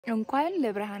እንኳን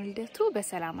ለብርሃን ልደቱ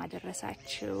በሰላም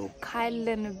አደረሳችሁ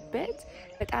ካለንበት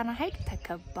በጣና ሐይቅ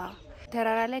ተከባ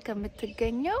ተራራ ላይ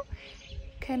ከምትገኘው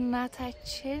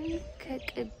ከናታችን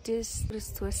ከቅድስት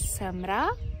ክርስቶስ ሰምራ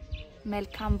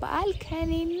መልካም በዓል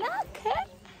ከኔና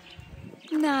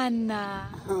ከናና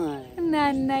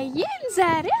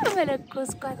ዛሬ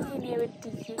አመለኮስኳት የኔ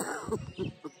ውድዬ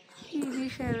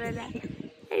ይሽረላ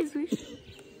አይዞሽ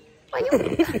ወይ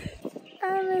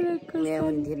አመለኮስ ነው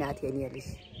እንዲናት የኔ ልጅ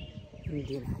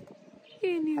እንዲናት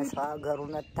አስፋገሩ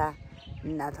መጣ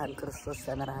እናታን ክርስቶስ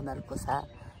ሰምራ መልኩሳ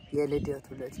የልደቱ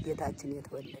ዕለት ጌታችን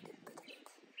የተወለደበት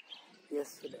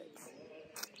የሱ ዕለት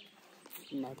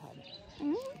እናታን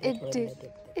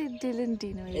እድል እንዲ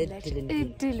ነው ይላችሁ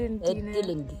እድል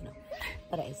እንዲ ነው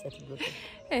ራይሰት ይወጣ.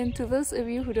 And to those of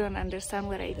you who don't understand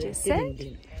what I just said,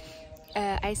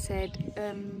 I said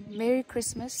Merry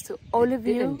Christmas to all of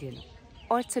you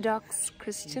Orthodox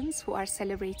Christians who are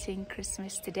celebrating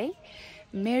Christmas today.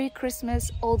 Merry Christmas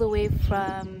all the way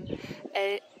from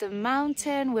the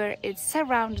mountain where it's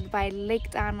surrounded by Lake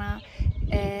Dana,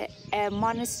 a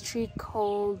monastery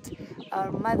called our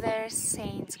Mother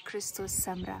Saint Christos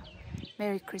Samra.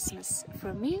 Merry Christmas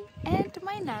from me and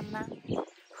my Nana,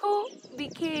 who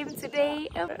became today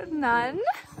a nun.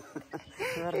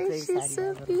 She's so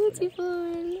beautiful.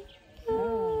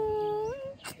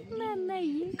 Nana,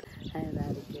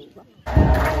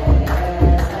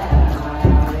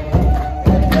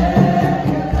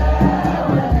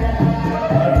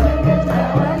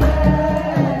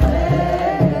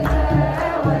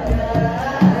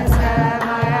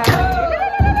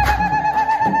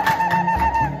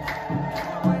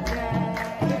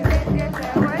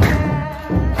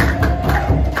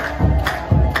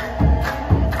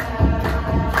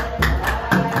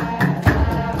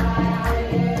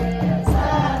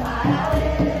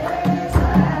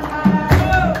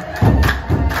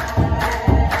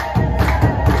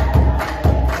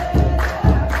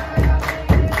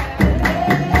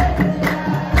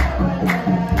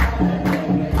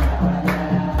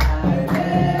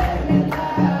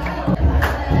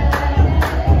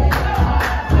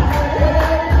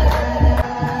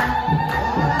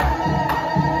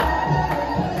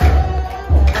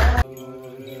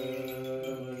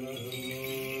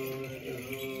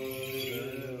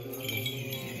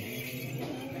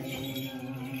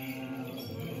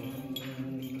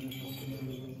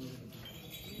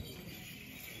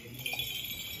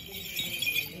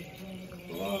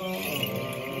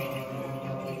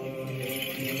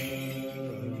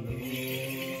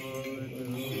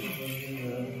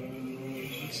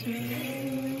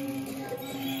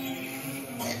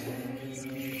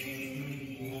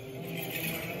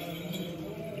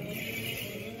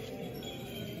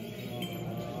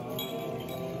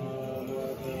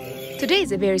 Today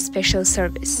is a very special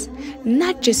service,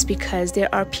 not just because there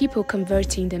are people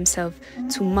converting themselves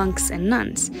to monks and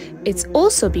nuns, it's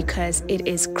also because it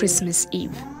is Christmas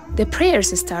Eve. The prayers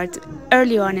start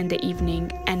early on in the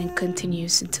evening and it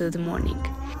continues until the morning.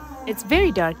 It's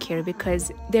very dark here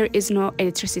because there is no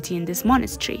electricity in this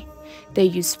monastery. They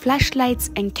use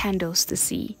flashlights and candles to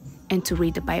see and to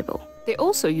read the Bible. They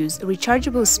also use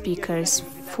rechargeable speakers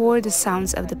for the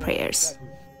sounds of the prayers.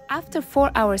 After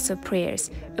 4 hours of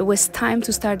prayers, it was time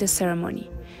to start the ceremony.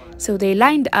 So they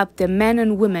lined up the men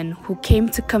and women who came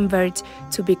to convert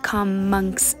to become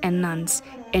monks and nuns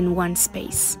in one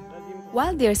space.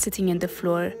 While they are sitting on the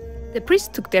floor, the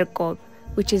priest took their kob,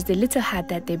 which is the little hat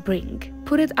that they bring,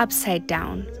 put it upside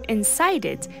down. Inside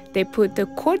it, they put the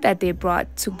cord that they brought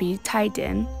to be tied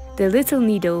in, the little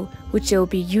needle which they'll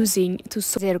be using to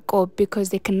sew their kob because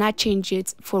they cannot change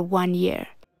it for 1 year.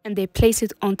 And they place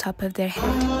it on top of their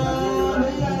head.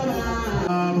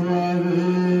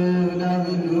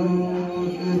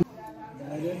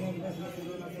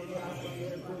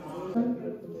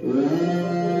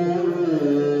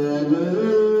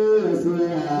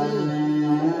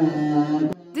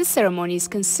 This ceremony is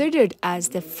considered as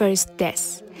the first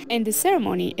death, and the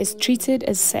ceremony is treated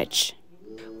as such.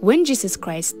 When Jesus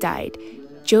Christ died,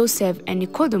 Joseph and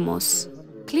Nicodemus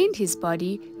cleaned his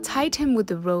body, tied him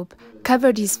with a rope,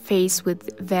 covered his face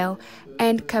with veil,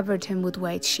 and covered him with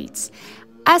white sheets.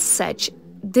 As such,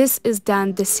 this is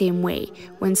done the same way.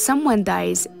 When someone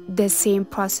dies, the same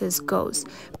process goes.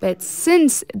 But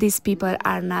since these people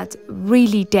are not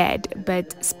really dead,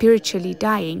 but spiritually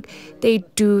dying, they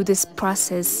do this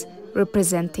process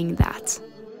representing that.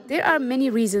 There are many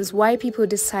reasons why people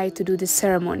decide to do this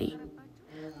ceremony.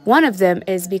 One of them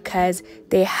is because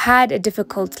they had a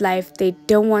difficult life, they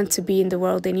don't want to be in the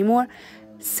world anymore,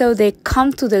 so they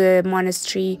come to the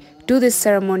monastery, do this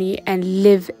ceremony, and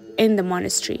live in the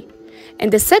monastery.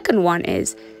 And the second one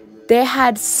is They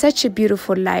had such a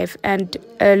beautiful life and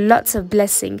lots of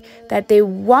blessing that they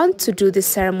want to do this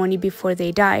ceremony before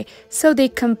they die, so they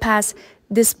can pass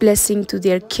this blessing to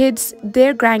their kids,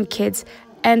 their grandkids,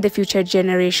 and the future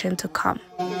generation to come.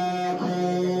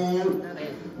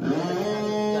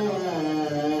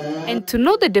 And to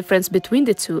know the difference between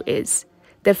the two is,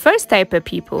 the first type of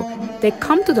people, they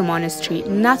come to the monastery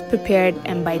not prepared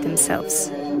and by themselves.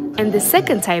 And the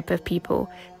second type of people,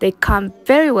 they come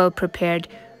very well prepared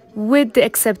with the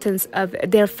acceptance of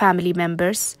their family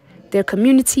members, their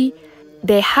community.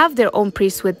 They have their own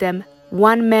priest with them,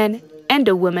 one man and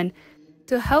a woman,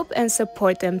 to help and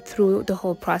support them through the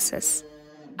whole process.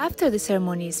 After the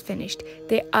ceremony is finished,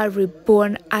 they are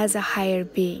reborn as a higher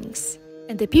beings.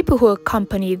 And the people who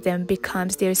accompany them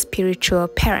becomes their spiritual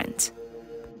parent.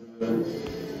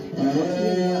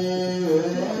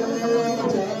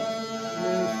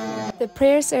 The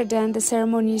prayers are done, the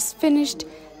ceremony is finished.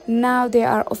 Now they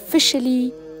are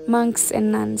officially monks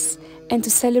and nuns. And to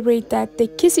celebrate that, they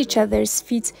kiss each other's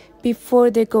feet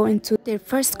before they go into their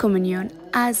first communion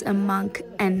as a monk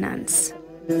and nuns.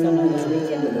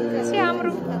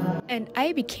 And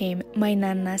I became my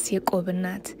Nana's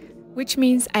Yakobinat, which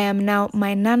means I am now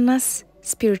my Nana's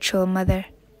spiritual mother.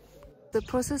 The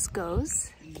process goes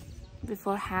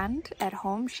beforehand at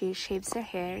home. She shaves her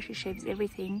hair, she shaves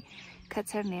everything,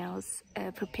 cuts her nails,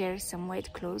 prepares some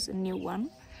white clothes, a new one.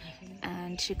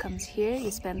 And she comes here, you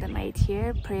spend the night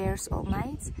here, prayers all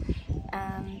night.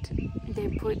 And they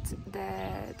put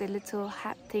the little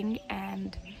hat thing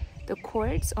and the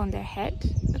cords on their head.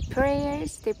 The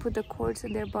prayers, they put the cords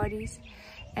in their bodies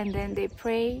and then they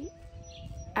pray.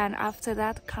 And after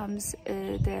that comes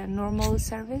the normal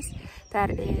service, that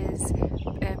is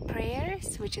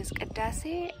prayers, which is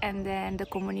Qaddasi, and then the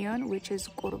communion, which is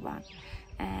Qurban.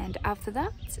 And after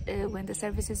that, when the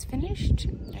service is finished,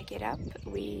 I get up,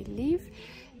 we leave.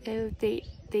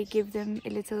 They give them a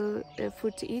little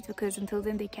food to eat, because until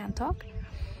then they can't talk.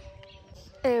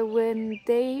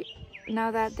 Now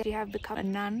that they have become a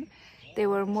nun, there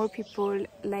were more people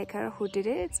like her who did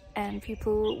it, and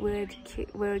people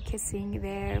were kissing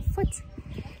their foot,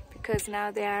 because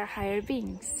now they are higher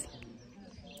beings.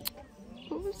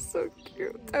 It was so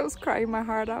cute. I was crying my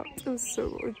heart out. It was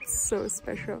so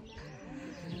special.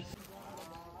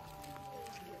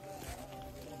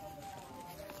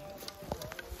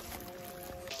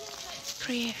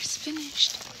 Prayers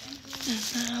finished, and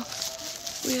now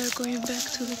we are going back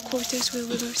to the quarters where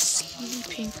we were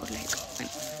sleeping for when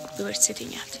we were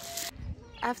sitting at.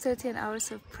 After 10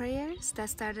 hours of prayers that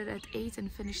started at 8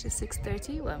 and finished at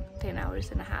 6:30, well, 10 hours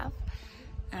and a half,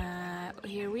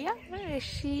 here we are.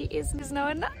 She is now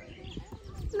a nun.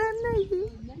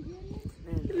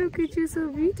 Look at you, so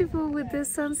beautiful with the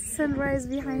sunrise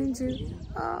behind you.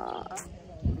 Oh,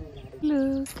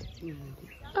 look.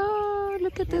 Oh,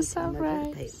 look at the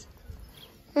sunrise.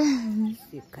 Amen.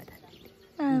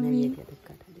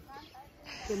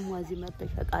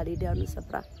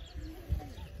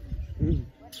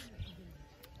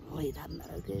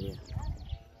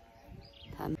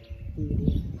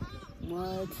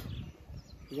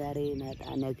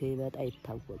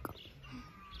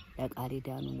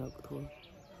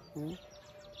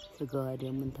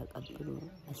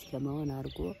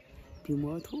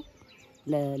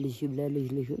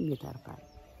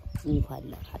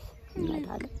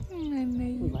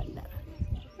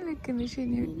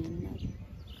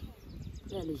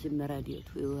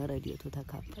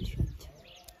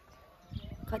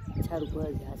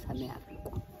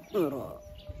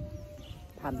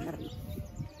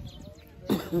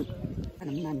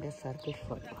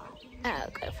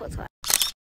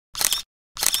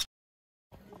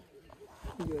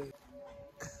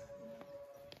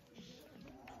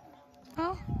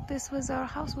 Oh, this was our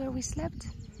house where we slept.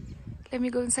 Let me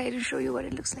go inside and show you what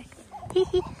it looks like.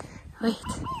 Wait.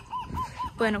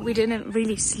 Well, we didn't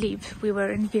really sleep. We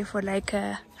were in here for like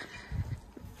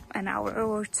an hour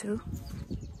or two.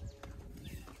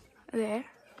 There.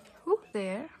 Ooh,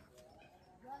 there.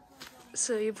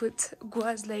 So you put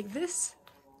guas like this.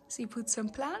 So you put some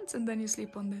plants and then you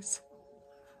sleep on this.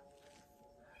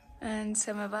 And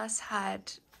some of us had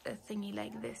a thingy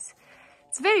like this.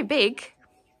 It's very big.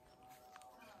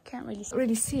 Can't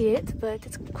really see it, but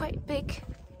it's quite big.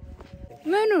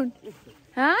 Manun,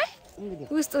 hi?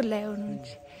 ውስጡ ላይ ሆኖ እንጂ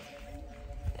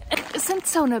ስንት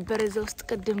ሰው ነበር እዛ ውስጥ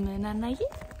ቅድም ናናዬ?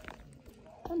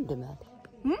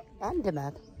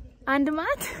 አንድ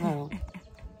ማት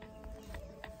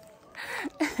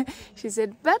she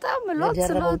said በጣም lots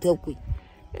of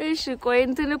እሺ ቆይ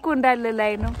እንትን እኮ እንዳለ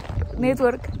ላይ ነው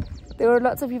ኔትወርክ. There were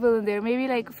lots of people in there, maybe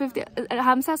like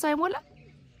 50 ሰው አይሞላ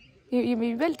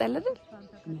ይበልጣል አይደል?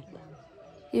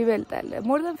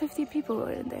 More than 50 people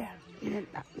were in there.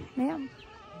 Yeah.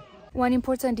 One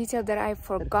important detail that I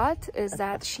forgot is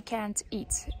that she can't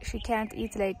eat. She can't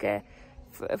eat like,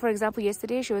 for example,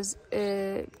 yesterday she was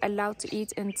allowed to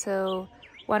eat until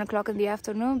 1 o'clock in the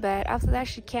afternoon, but after that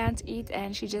she can't eat,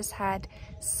 and she just had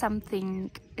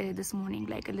something this morning,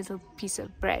 like a little piece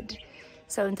of bread.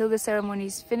 So until the ceremony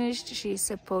is finished, she's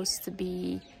supposed to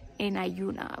be in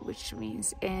ayuna, which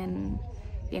means in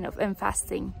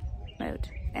fasting mode,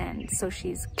 and so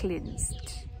she's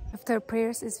cleansed. After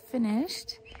prayers is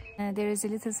finished, there is a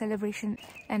little celebration,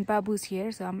 and Babu's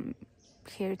here, so I'm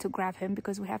here to grab him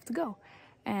because we have to go.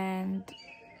 And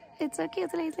it's okay,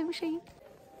 let me show you.